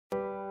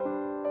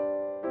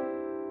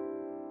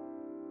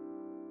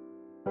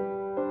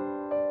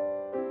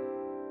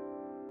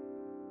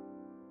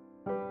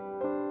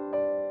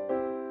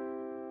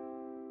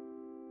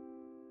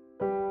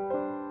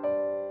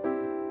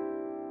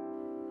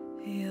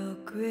Your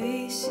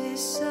grace is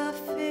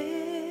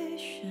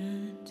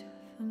sufficient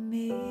for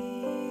me.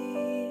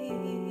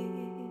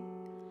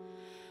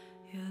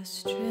 Your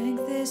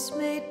strength is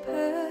made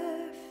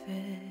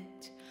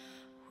perfect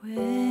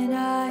when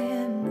I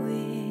am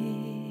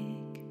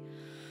weak.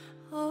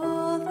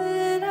 All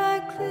that I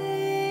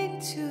cling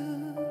to,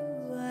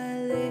 I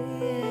lay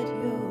at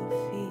your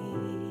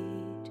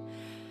feet.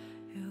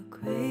 Your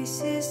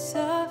grace is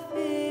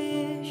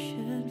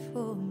sufficient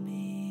for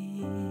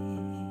me.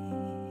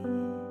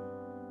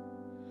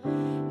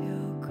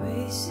 Your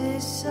grace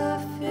is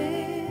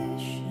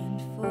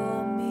sufficient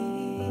for me.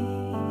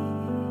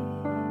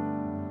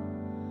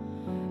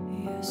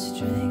 Your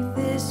strength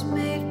is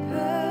made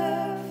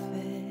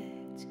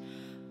perfect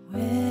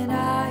when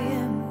I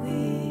am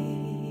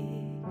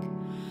weak.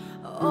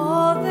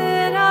 All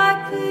that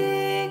I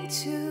cling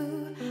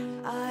to,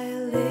 I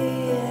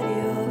lay at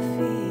your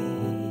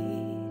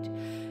feet.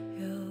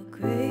 Your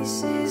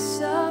grace is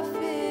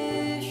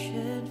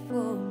sufficient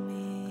for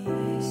me.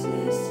 Grace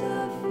is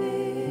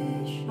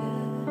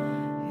sufficient.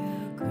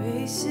 Your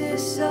grace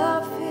is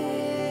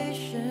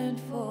sufficient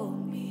for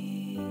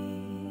me.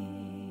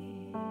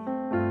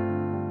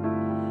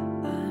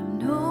 I'm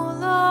no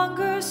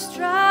longer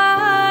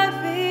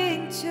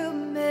striving to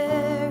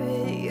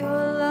merit your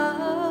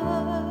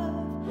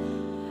love.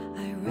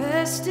 I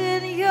rest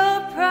in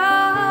your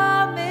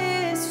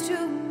promise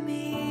to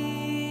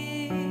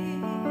me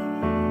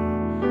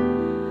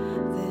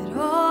that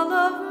all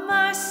of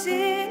my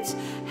sins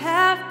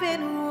have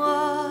been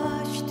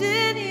washed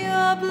in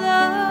your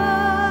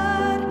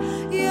blood.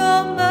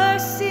 Your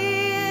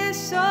mercy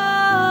is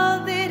all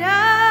that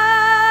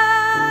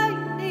I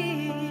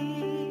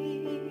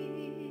need.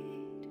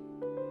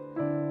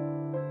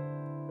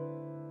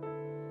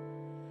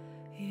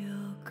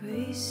 Your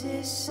grace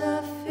is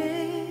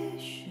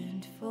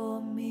sufficient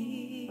for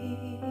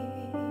me.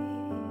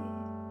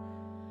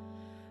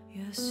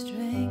 Your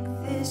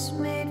strength is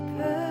made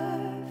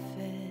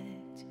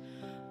perfect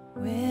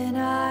when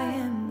I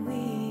am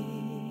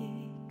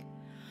weak.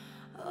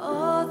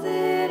 All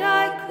that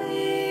I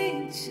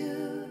cling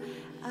to,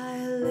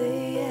 I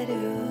lay at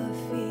your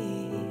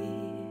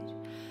feet.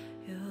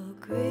 Your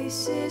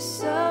grace is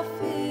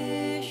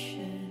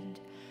sufficient.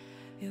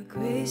 Your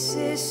grace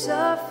is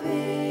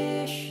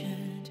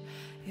sufficient.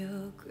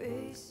 Your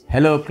grace.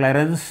 Hello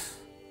Clarence,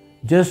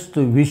 just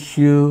to wish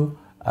you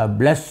a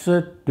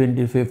blessed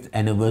 25th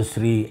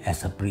anniversary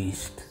as a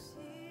priest.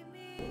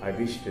 I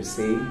wish to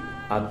say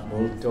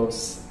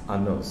momentous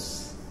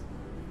annos.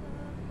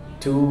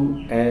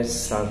 Tu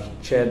es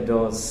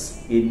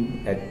sacerdotes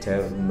in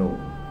eterno.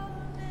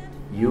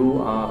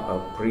 You are a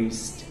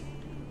priest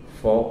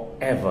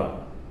forever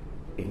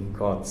in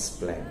God's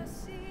plan.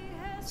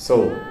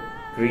 So,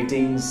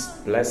 greetings,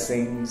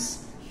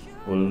 blessings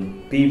will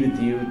be with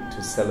you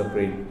to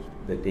celebrate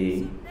the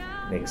day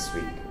next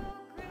week.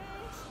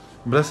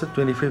 Blessed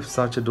 25th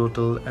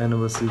Sacerdotal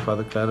Anniversary,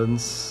 Father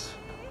Clarence.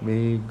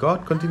 May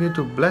God continue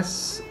to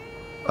bless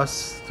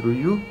us through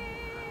you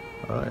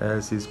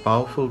as His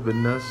powerful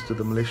witness to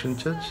the Malaysian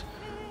Church,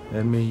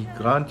 and may He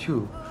grant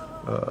you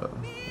a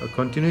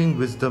continuing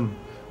wisdom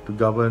to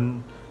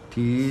govern,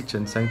 teach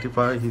and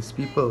sanctify His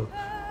people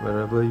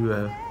wherever you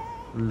are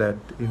led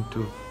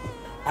into.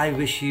 I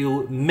wish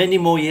you many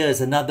more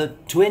years, another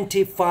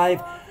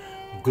 25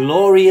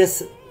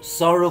 glorious,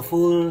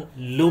 sorrowful,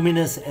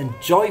 luminous and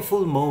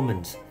joyful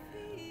moments.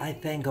 I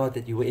thank God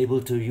that you were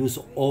able to use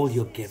all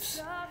your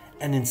gifts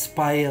and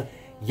inspire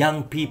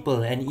young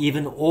people and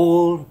even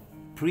old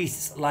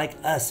priests like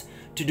us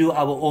to do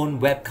our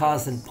own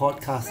webcasts and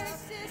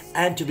podcasts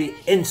and to be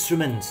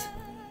instruments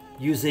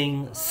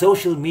using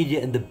social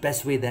media in the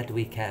best way that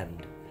we can.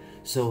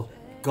 So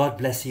God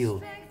bless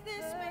you.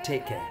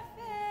 Take care.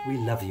 We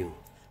love you.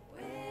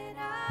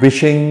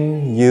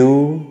 Wishing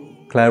you,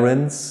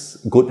 Clarence,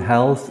 good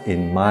health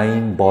in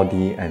mind,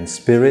 body and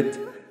spirit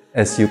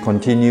as you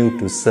continue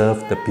to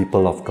serve the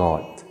people of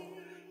God,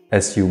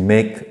 as you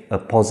make a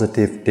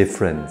positive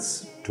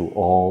difference to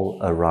all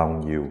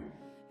around you.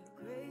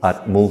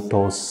 Ad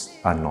multos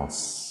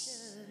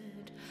annos.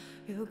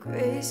 Your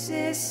grace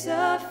is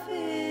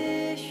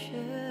sufficient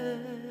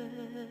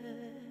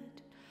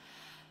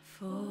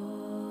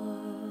for